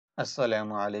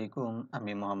আসসালামু আলাইকুম।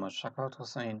 আমি মোহাম্মদ শাখাওয়াত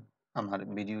হোসেন। আমার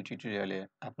ভিডিও টিউটোরিয়ালে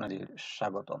আপনাদের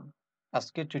স্বাগতম।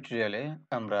 আজকের টিউটোরিয়ালে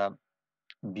আমরা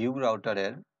ভিউ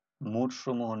রাউটারের মোড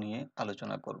সমূহ নিয়ে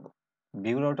আলোচনা করব।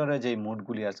 ভিউ রাউটারে যে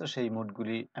মোডগুলি আছে সেই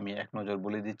মোডগুলি আমি এক নজর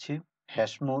বলে দিচ্ছি।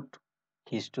 Hash mode,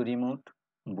 history mode,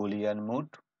 Boolean mode,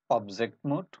 object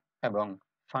mode এবং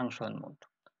ফাংশন মোড।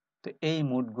 তো এই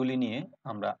মোডগুলি নিয়ে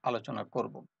আমরা আলোচনা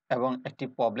করব এবং একটি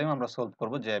প্রবলেম আমরা সলভ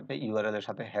করব যে ইউআরএল এর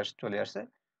সাথে হ্যাশ চলে আসে,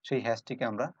 সেই হ্যাশটিকে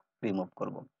আমরা রিমুভ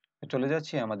করব। চলে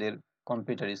যাচ্ছি আমাদের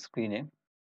কম্পিউটার স্ক্রিনে।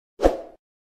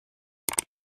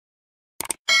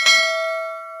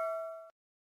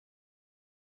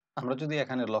 আমরা যদি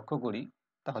এখানে লক্ষ্য করি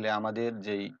তাহলে আমাদের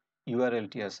যেই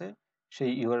ইউআরএলটি আছে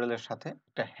সেই ইউআরএল এর সাথে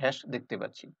একটা হ্যাশ দেখতে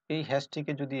পাচ্ছি। এই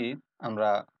হ্যাশটিকে যদি আমরা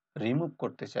রিমুভ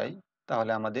করতে চাই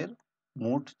তাহলে আমাদের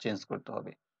মোড চেঞ্জ করতে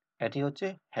হবে। এটি হচ্ছে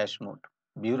হ্যাশ মোড।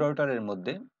 ভিউ রাউটারের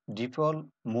মধ্যে ডিফল্ট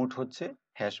মোড হচ্ছে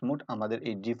হ্যাশ মোড। আমাদের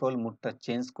এই ডিফল্ট মোডটা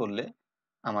চেঞ্জ করলে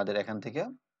আমাদের এখান থেকে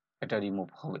এটা রিমুভ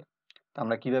হবে। তো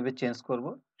আমরা কিভাবে চেঞ্জ করব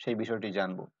সেই বিষয়টি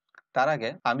জানবো। তার আগে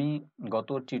আমি গত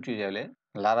টিউটোরিয়ালে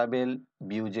লারাবেল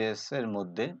ভিউজেস এর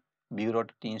মধ্যে ভিউ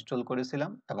রাউটারটি ইনস্টল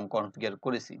করেছিলাম এবং কনফিগার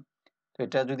করেছি। তো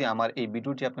এটা যদি আমার এই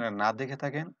ভিডিওটি আপনারা না দেখে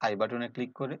থাকেন, আই বাটনে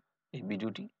ক্লিক করে এই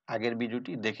ভিডিওটি, আগের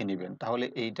ভিডিওটি দেখে নেবেন, তাহলে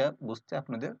এইটা বুঝতে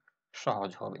আপনাদের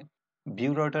সহজ হবে।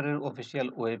 ভিউ রাউটারের অফিসিয়াল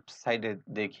ওয়েবসাইটে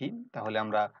দেখি তাহলে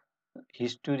আমরা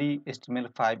হিস্টোরি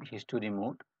HTML5 হিস্টোরি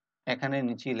মোড, এখানে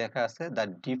নিচে লেখা আছে the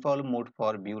default mode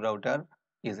for view router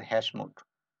is hash mode.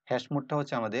 Hash মোডটা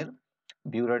হচ্ছে আমাদের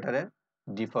ভিউ রাউটারের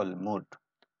ডিফল্ট মোড।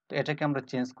 তো এটাকে আমরা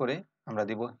চেঞ্জ করে আমরা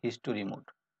দিব হিস্টোরি মোড।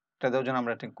 এটা দেওয়ার জন্য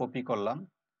আমরা এটা কপি করলাম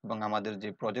এবং আমাদের যে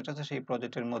প্রজেক্ট আছে সেই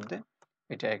প্রজেক্টের মধ্যে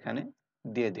এটা এখানে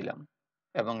দিয়ে দিলাম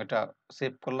এবং এটা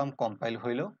সেভ করলাম, কম্পাইল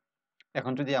হইল।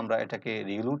 এখন যদি আমরা এটাকে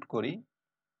রিলোড করি,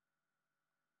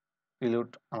 রিলোড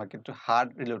আমাকে একটু হার্ড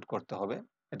রিলোড করতে হবে।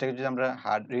 এটাকে যদি আমরা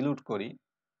হার্ড রিলোড করি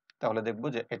তাহলে দেখব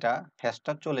যে এটা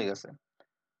হ্যাশটা চলে গেছে।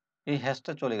 এই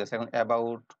হ্যাশটা চলে গেছে। এখন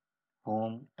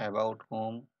অ্যাবাউট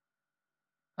হোম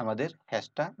আমাদের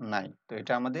হ্যাশটা নাই, তো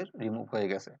এটা আমাদের রিমুভ হয়ে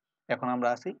গেছে। এখন আমরা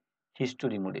আছি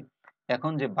হিস্টোরি মোডে।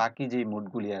 এখন যে বাকি যে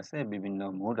মোডগুলি আছে, বিভিন্ন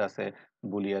মোড আছে,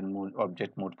 Boolean mode,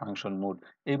 object mode, function mode,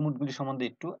 এই মোডগুলি সম্বন্ধে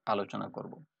একটু আলোচনা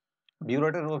করব। ভিউ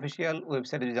রাউটার অফিসিয়াল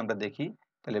ওয়েবসাইটে যদি আমরা দেখি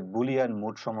তাহলে বুলিয়ান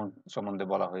মোড সম্বন্ধে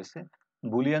বলা হয়েছে।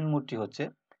 বুলিয়ান মোডটি হচ্ছে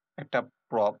একটা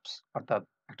প্রপস অর্থাৎ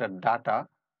একটা ডাটা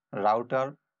রাউটার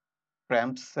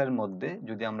প্র্যাম্পসের মধ্যে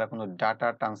যদি আমরা কোনো ডাটা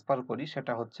ট্রান্সফার করি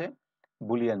সেটা হচ্ছে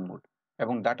বুলিয়ান মোড।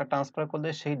 এবং ডাটা ট্রান্সফার করলে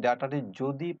সেই ডাটাটি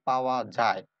যদি পাওয়া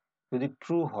যায়, যদি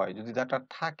ট্রু হয়, যদি ডাটা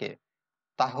থাকে,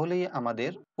 তাহলেই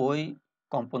আমাদের ওই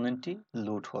কম্পোনেন্টটি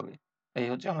লোড হবে। এই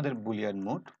হচ্ছে আমাদের বুলিয়ান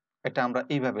মোড। এটা আমরা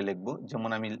এইভাবে লিখব,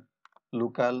 যেমন আমি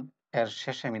লোকাল এর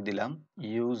শেষে আমি দিলাম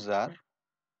ইউজার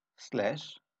স্ল্যাশ,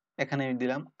 এখানে আমি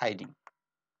দিলাম আইডি,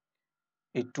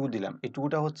 এই টু দিলাম। এই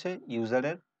টুটা হচ্ছে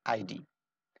ইউজারের আইডি।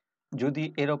 যদি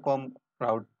এরকম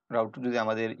রাউট যদি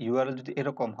আমাদের ইউআরএল যদি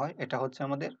এরকম হয়, এটা হচ্ছে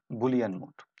আমাদের বুলিয়ান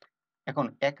মোড। এখন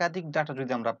একাধিক ডাটা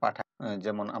যদি আমরা পাঠাই,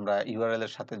 যেমন আমরা ইউআরএল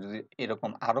এর সাথে যদি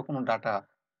এরকম আরো কোনো ডাটা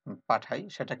পাঠাই,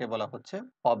 সেটাকে বলা হচ্ছে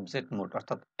অবজেক্ট মোড।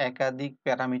 অর্থাৎ একাধিক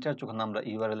প্যারামিটার যখন আমরা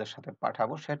ইউআরএল এর সাথে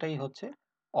পাঠাবো সেটাই হচ্ছে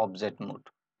অবজেক্ট মোড।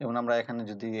 যেমন আমরা এখানে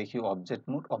যদি দেখি অবজেক্ট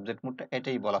মোডটা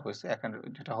এটাই বলা হয়েছে। এখানে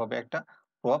যেটা হবে একটা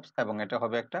প্রপস এবং এটা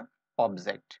হবে একটা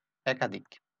অবজেক্ট, একাধিক।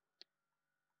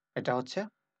 এটা হচ্ছে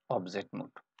অবজেক্ট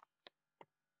মোড।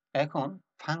 এখন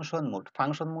ফাংশন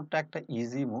মোডটা একটা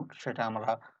ইজি মোড। সেটা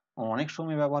আমরা অনেক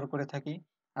সময় ব্যবহার করে থাকি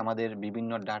আমাদের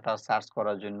বিভিন্ন ডাটা সার্চ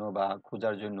করার জন্য বা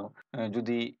খোঁজার জন্য।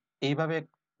 যদি এইভাবে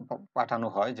পাঠানো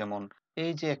হয়, যেমন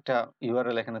এই যে একটা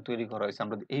ইউআরএল এখানে তৈরি করা হয়েছে,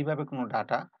 আমরা এইভাবে কোনো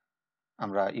ডাটা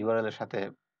আমরা ইউআরএল এর সাথে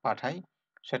পাঠাই,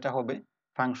 সেটা হবে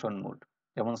ফাংশন মোড।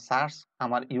 যেমন সার্চ,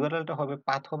 আমার ইউআরএলটা হবে,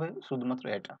 পাথ হবে শুধুমাত্র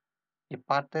এটা, এই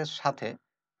পাথের সাথে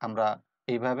আমরা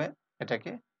এইভাবে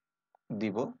এটাকে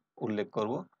দিব, উল্লেখ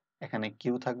করব। এখানে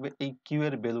কিউ থাকবে, এই কিউ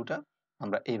এর ভ্যালুটা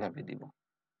আমরা এইভাবে দিব।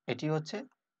 এটি হচ্ছে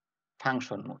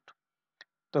ফাংশন মোড।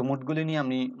 তো মোডগুলি নিয়ে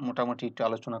আমি মোটামুটি একটু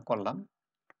আলোচনা করলাম।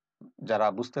 যারা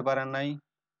বুঝতে পারেন নাই,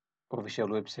 অফিসিয়াল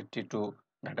ওয়েবসাইটটি একটু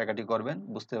ঘাটাঘাটি করবেন,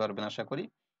 বুঝতে পারবেন আশা করি।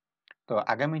 তো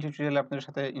আগামী টিউটোরিয়ালে আপনাদের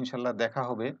সাথে ইনশাল্লাহ দেখা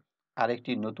হবে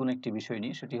আরেকটি নতুন একটি বিষয়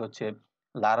নিয়ে। সেটি হচ্ছে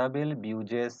লারাবেল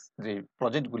ভিউজেস যে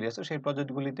প্রজেক্টগুলি আছে সেই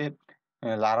প্রজেক্টগুলিতে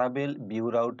লারাবেল ভিউ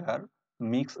রাউটার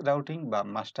মিক্স রাউটিং বা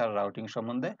মাস্টার রাউটিং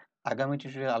সম্বন্ধে আগামী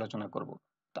টিউটোরিয়াল আলোচনা করব।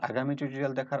 তো আগামী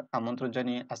টিউটোরিয়াল দেখার আমন্ত্রণ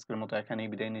জানিয়ে আজকের মতো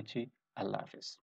এখানেই বিদায় নিচ্ছি। আল্লাহ হাফেজ।